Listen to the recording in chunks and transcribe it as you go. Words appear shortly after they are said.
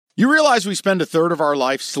You realize we spend a third of our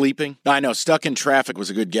life sleeping? I know, stuck in traffic was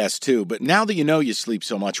a good guess too, but now that you know you sleep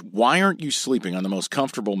so much, why aren't you sleeping on the most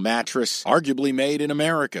comfortable mattress arguably made in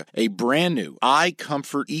America? A brand new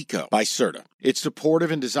iComfort Eco by Serta. It's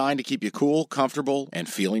supportive and designed to keep you cool, comfortable, and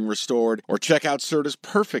feeling restored. Or check out Serta's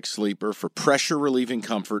Perfect Sleeper for pressure-relieving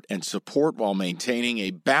comfort and support while maintaining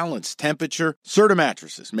a balanced temperature. Serta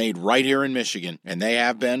mattresses, made right here in Michigan, and they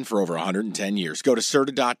have been for over 110 years. Go to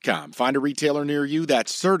Serta.com. Find a retailer near you.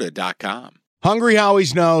 That's Serta.com. Hungry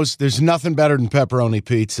Howie's knows there's nothing better than pepperoni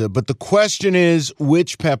pizza, but the question is,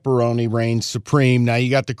 which pepperoni reigns supreme? Now,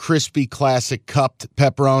 you got the crispy, classic cupped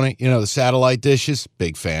pepperoni, the satellite dishes.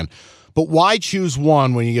 Big fan. But why choose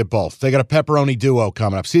one when you get both? They got a pepperoni duo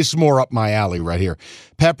coming up. See, this is more up my alley right here.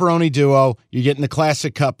 Pepperoni duo, you're getting the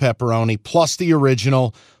classic cup pepperoni, plus the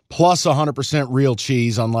original, plus 100% real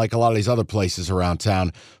cheese, unlike a lot of these other places around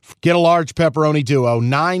town. Get a large pepperoni duo,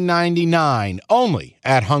 $9.99, only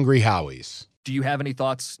at Hungry Howie's. Do you have any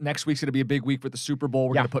thoughts? Next week's going to be a big week with the Super Bowl.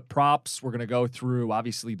 We're going to put props. We're going to go through,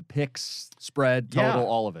 obviously, the picks, spread, total,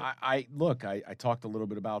 all of it. I talked a little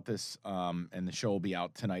bit about this, and the show will be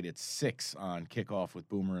out tonight at 6 on Kickoff with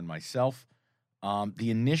Boomer and myself.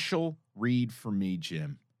 The initial read for me,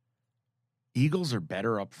 Jim, Eagles are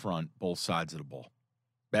better up front, both sides of the ball.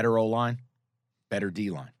 Better O-line, better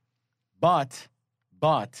D-line. But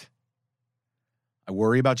I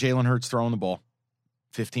worry about Jalen Hurts throwing the ball.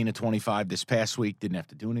 15 to 25 this past week. Didn't have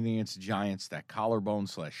to do anything against the Giants. That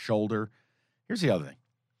collarbone/shoulder. Here's the other thing.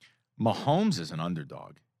 Mahomes as an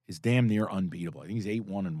underdog is damn near unbeatable. I think he's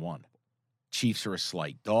 8-1-1. Chiefs are a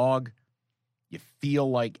slight dog. You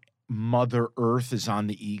feel like Mother Earth is on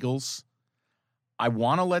the Eagles. I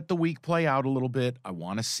want to let the week play out a little bit. I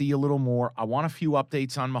want to see a little more. I want a few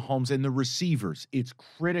updates on Mahomes and the receivers. It's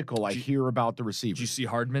critical I hear about the receivers. Did you see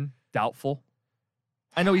Hardman? Doubtful.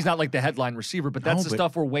 I know he's not like the headline receiver, but that's the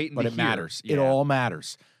stuff we're waiting to hear. But it matters. Yeah. It all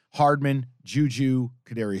matters. Hardman, Juju,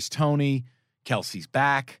 Kadarius Toney, Kelsey's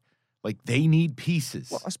back. Like, they need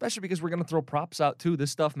pieces. Well, especially because we're going to throw props out, too.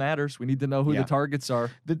 This stuff matters. We need to know who the targets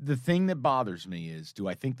are. The thing that bothers me is, do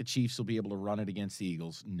I think the Chiefs will be able to run it against the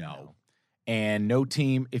Eagles? No. And no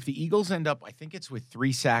team. If the Eagles end up, I think it's with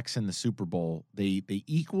 3 sacks in the Super Bowl, they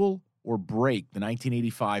equal or break the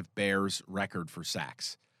 1985 Bears record for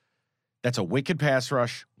sacks. That's a wicked pass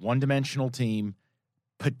rush, one-dimensional team.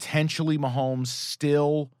 Potentially Mahomes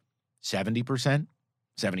still 70%,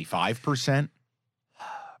 75%.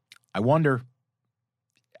 I wonder.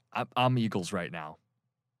 I'm Eagles right now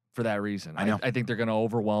for that reason. I know. I think they're going to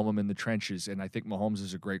overwhelm them in the trenches, and I think Mahomes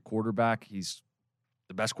is a great quarterback. He's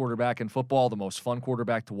the best quarterback in football, the most fun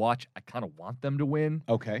quarterback to watch. I kind of want them to win.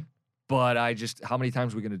 Okay. But how many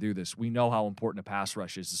times are we going to do this? We know how important a pass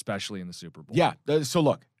rush is, especially in the Super Bowl. Yeah. So,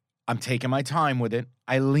 look. I'm taking my time with it.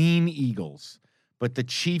 I lean Eagles, but the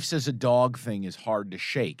Chiefs as a dog thing is hard to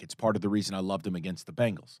shake. It's part of the reason I loved them against the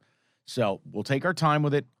Bengals. So we'll take our time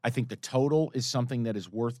with it. I think the total is something that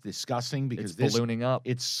is worth discussing because it's ballooning up.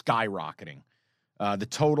 It's skyrocketing. The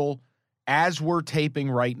total, as we're taping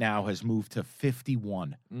right now, has moved to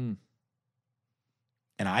 51. And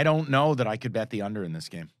I don't know that I could bet the under in this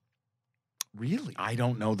game. Really? I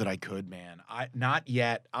don't know that I could, man. Not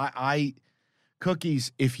yet.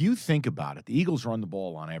 Cookies, if you think about it, the Eagles run the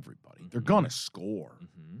ball on everybody. Mm-hmm. They're going to score.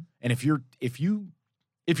 Mm-hmm. And if you're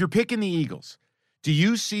picking the Eagles, do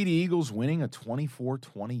you see the Eagles winning a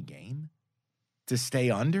 24-20 game to stay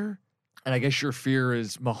under? And I guess your fear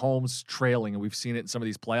is Mahomes trailing, and we've seen it in some of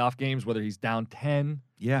these playoff games, whether he's down 10,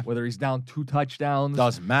 whether he's down 2 touchdowns.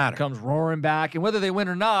 Doesn't matter. Comes roaring back, and whether they win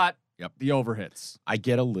or not, the overhits. I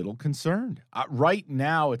get a little concerned. Right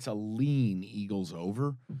now, it's a lean Eagles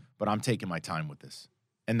over, but I'm taking my time with this.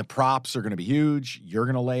 And the props are going to be huge. You're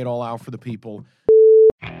going to lay it all out for the people.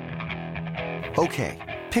 Okay,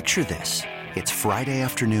 picture this. It's Friday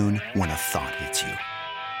afternoon when a thought hits you.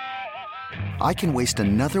 I can waste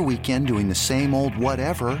another weekend doing the same old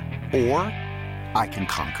whatever, or I can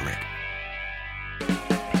conquer it.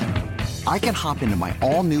 I can hop into my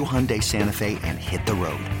all-new Hyundai Santa Fe and hit the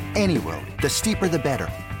road. Any road. The steeper, the better.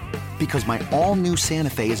 Because my all-new Santa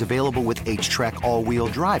Fe is available with H-Track all-wheel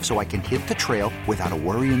drive, so I can hit the trail without a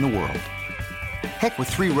worry in the world. Heck, with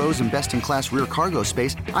 3 rows and best-in-class rear cargo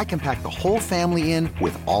space, I can pack the whole family in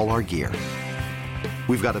with all our gear.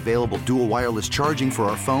 We've got available dual wireless charging for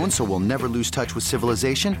our phones, so we'll never lose touch with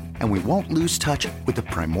civilization, and we won't lose touch with the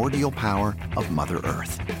primordial power of Mother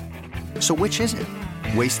Earth. So which is it?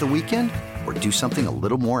 Waste the weekend or do something a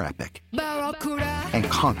little more epic? And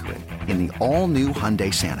conquer it in the all-new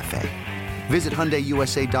Hyundai Santa Fe. Visit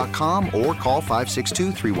HyundaiUSA.com or call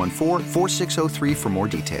 562-314-4603 for more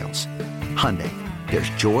details. Hyundai, there's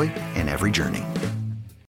joy in every journey.